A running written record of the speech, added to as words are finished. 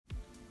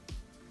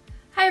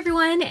Hi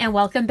everyone and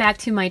welcome back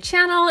to my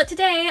channel.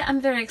 Today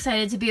I'm very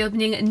excited to be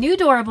opening new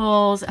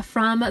Doorables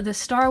from the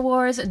Star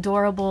Wars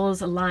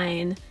Doorables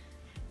line.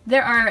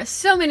 There are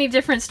so many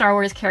different Star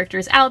Wars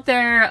characters out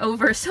there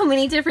over so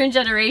many different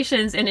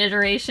generations and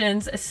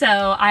iterations,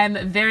 so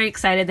I'm very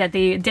excited that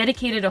they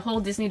dedicated a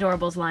whole Disney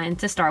Doorables line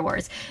to Star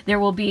Wars.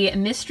 There will be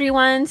mystery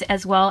ones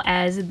as well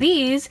as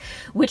these,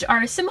 which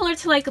are similar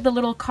to like the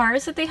little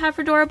cars that they have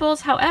for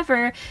Doorables.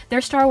 However, they're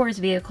Star Wars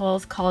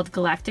vehicles called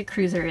Galactic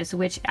Cruisers,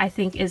 which I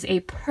think is a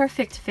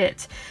perfect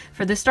fit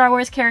for the Star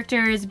Wars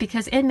characters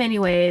because in many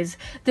ways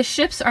the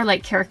ships are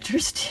like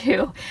characters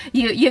too.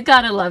 You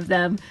gotta love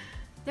them.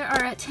 There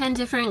are 10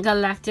 different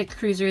Galactic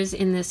Cruisers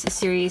in this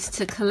series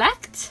to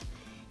collect.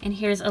 And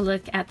here's a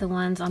look at the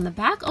ones on the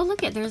back. Oh,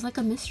 look at, there's like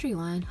a mystery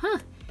one, huh?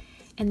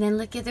 And then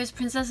look at, there's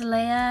Princess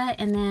Leia,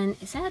 and then,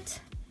 is that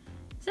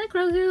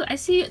Grogu? I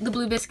see the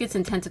blue biscuits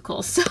and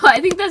tentacles, so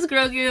I think that's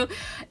Grogu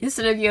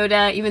instead of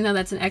Yoda, even though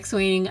that's an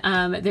X-Wing.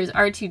 There's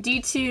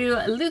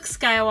R2-D2, Luke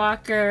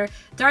Skywalker,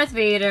 Darth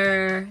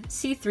Vader,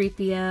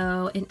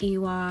 C-3PO, an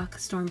Ewok,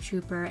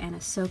 Stormtrooper, and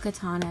Ahsoka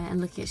Tano.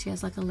 And look at, she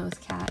has like a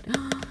Loth cat.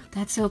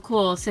 That's so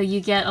cool. So you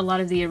get a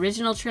lot of the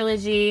original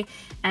trilogy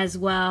as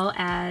well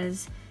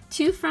as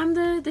 2 from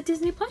the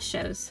Disney Plus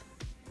shows.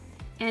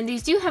 And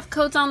these do have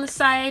codes on the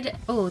side.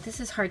 Oh,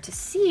 this is hard to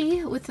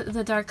see with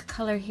the dark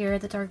color here,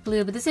 the dark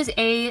blue, but this is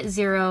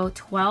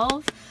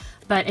A012.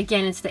 But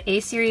again, it's the A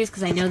series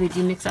because I know they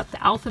do mix up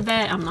the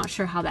alphabet. I'm not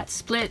sure how that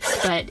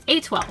splits, but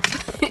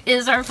A12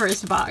 is our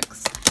first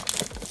box.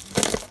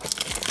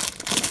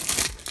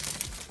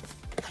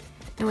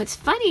 And what's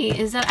funny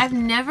is that I've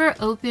never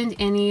opened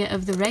any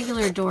of the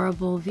regular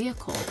Doorable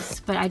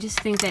vehicles, but I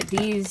just think that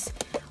these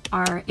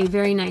are a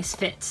very nice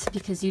fit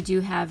because you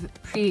do have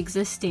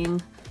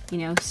pre-existing, you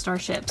know,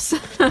 starships.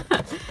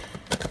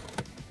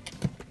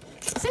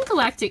 Isn't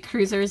Galactic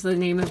Cruiser is the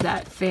name of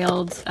that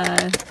failed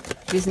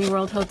Disney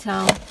World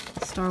hotel?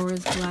 Star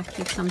Wars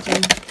Galactic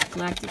something.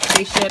 Galactic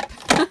spaceship.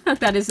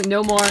 That is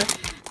no more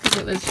because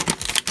it was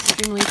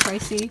extremely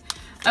pricey.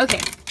 Okay,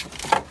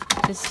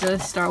 just a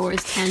Star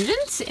Wars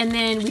tangent. And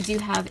then we do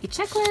have a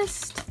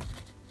checklist.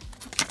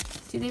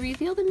 Do they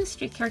reveal the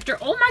mystery character?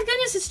 Oh my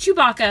goodness, it's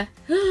Chewbacca.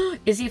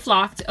 Is he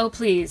flocked? Oh,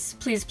 please,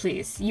 please,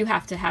 please. You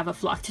have to have a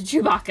flocked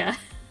Chewbacca.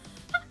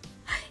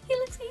 He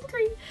looks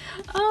angry.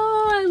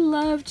 Oh, I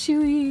love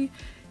Chewie.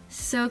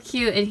 So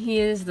cute. And he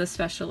is the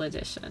special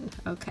edition.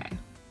 Okay.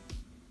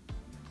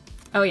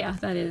 Oh yeah,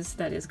 that is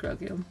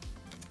Grogu.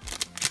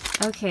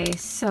 Okay,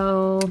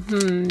 so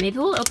maybe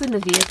we'll open the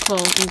vehicle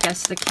and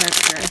guess the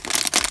character.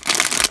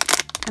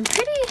 I'm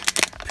pretty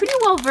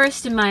well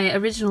versed in my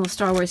original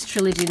Star Wars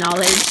trilogy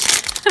knowledge.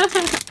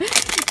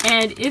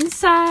 And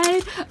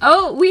inside,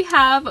 oh, we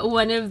have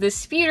one of the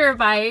speeder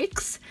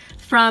bikes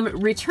from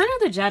Return of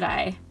the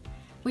Jedi,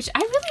 which I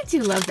really do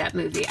love that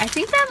movie. I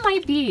think that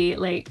might be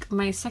like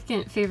my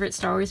second favorite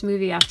Star Wars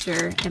movie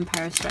after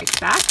Empire Strikes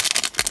Back.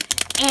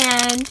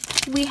 And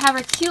we have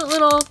our cute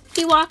little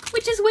Ewok,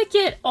 which is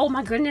Wicket. Oh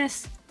my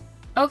goodness.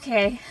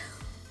 Okay.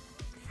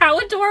 How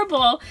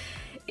adorable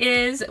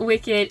is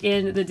Wicket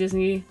in the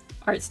Disney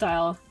art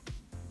style?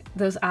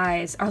 Those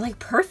eyes are like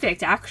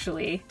perfect,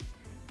 actually.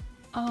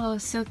 Oh,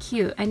 so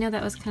cute. I know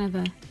that was kind of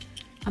an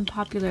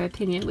unpopular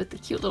opinion with the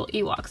cute little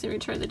Ewoks in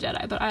Return of the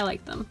Jedi, but I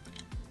like them.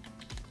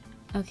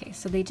 Okay,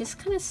 so they just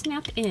kind of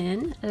snap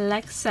in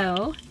like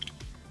so.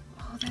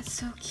 Oh, that's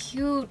so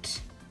cute.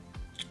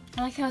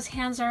 I like how his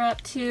hands are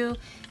up too.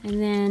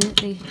 And then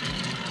they,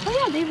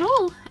 oh yeah, they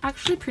roll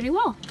actually pretty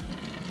well.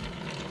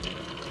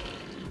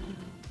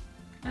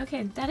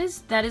 Okay, that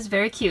is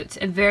very cute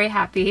and very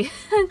happy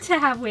to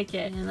have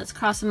Wicket. And let's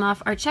cross him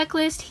off our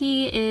checklist.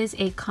 He is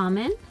a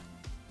common.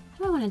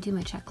 How do I want to do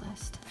my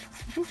checklist?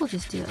 I think we'll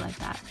just do it like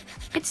that.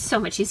 It's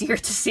so much easier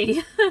to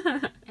see.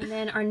 And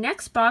then our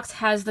next box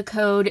has the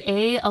code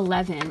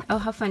A11. Oh,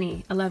 how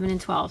funny. 11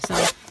 and 12. So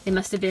they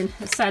must have been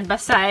side by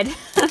side.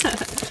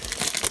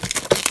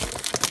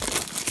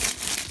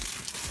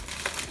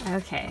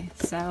 Okay,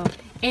 so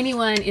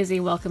anyone is a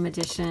welcome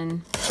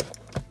addition.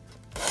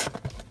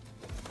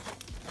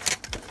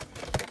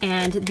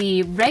 And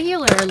the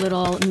regular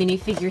little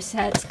minifigure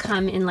sets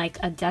come in like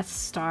a Death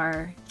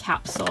Star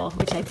capsule,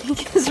 which I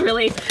think is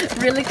really,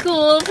 really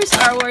cool for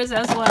Star Wars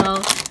as well.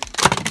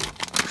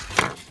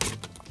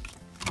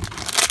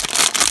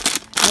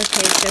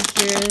 Okay, so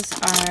here's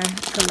our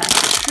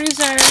Galactic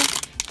Cruiser.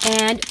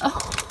 And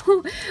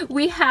oh,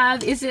 we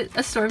have, is it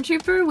a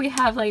Stormtrooper? We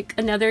have like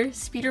another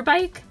speeder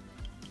bike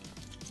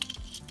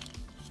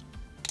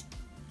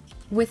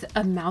with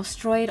a mouse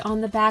droid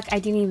on the back. I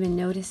didn't even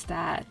notice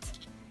that.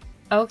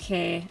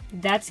 Okay,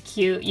 that's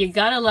cute. You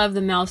gotta love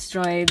the mouse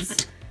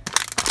droids.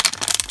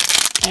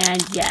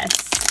 And yes.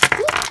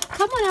 Ooh,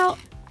 come on out.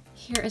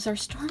 Here is our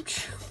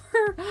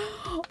Stormtrooper.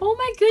 Oh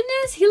my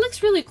goodness, he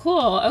looks really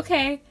cool.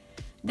 Okay,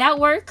 that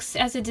works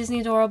as a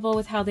Disney Doorable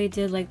with how they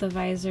did like the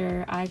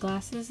visor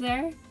eyeglasses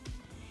there.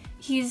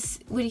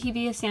 Would he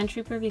be a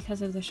Sandtrooper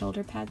because of the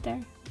shoulder pad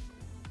there?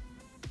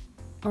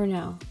 Or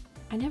no?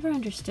 I never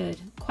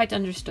quite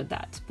understood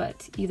that,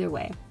 but either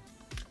way,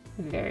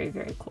 very,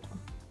 very cool.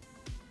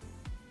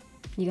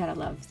 You gotta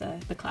love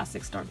the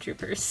classic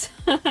Stormtroopers.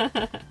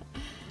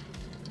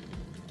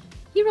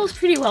 He rolls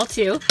pretty well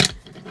too.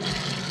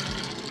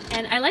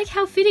 And I like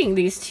how fitting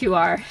these two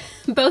are.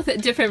 Both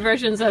different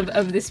versions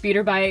of the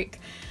speeder bike.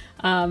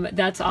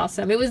 That's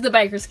awesome. It was the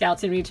Biker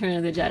Scouts in Return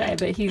of the Jedi,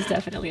 but he's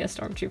definitely a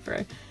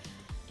Stormtrooper.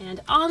 And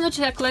on the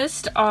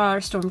checklist, our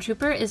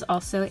Stormtrooper is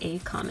also a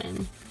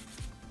common.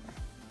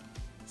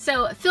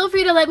 So feel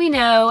free to let me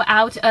know,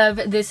 out of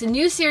this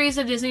new series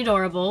of Disney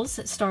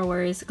Doorables, Star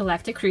Wars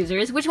Galactic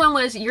Cruisers, which one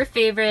was your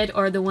favorite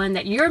or the one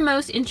that you're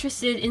most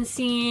interested in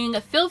seeing.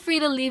 Feel free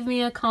to leave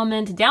me a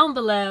comment down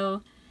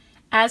below.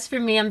 As for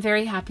me, I'm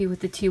very happy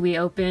with the two we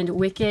opened.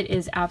 Wicket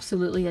is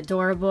absolutely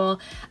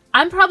adorable.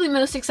 I'm probably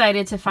most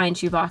excited to find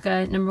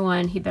Chewbacca. Number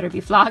one, he better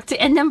be flocked.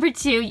 And number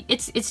two,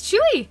 it's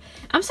Chewie.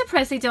 I'm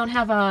surprised they don't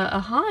have a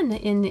Han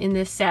in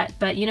this set.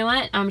 But you know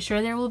what? I'm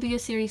sure there will be a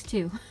series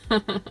 2.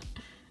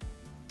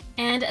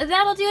 And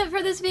that'll do it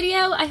for this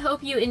video. I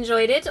hope you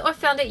enjoyed it or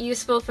found it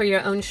useful for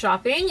your own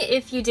shopping.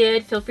 If you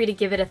did, feel free to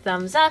give it a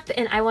thumbs up.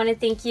 And I want to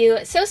thank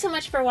you so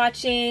much for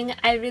watching.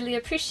 I really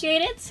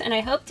appreciate it, and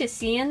I hope to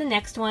see you in the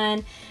next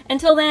one.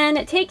 Until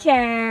then, take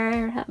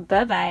care.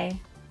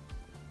 Bye-bye.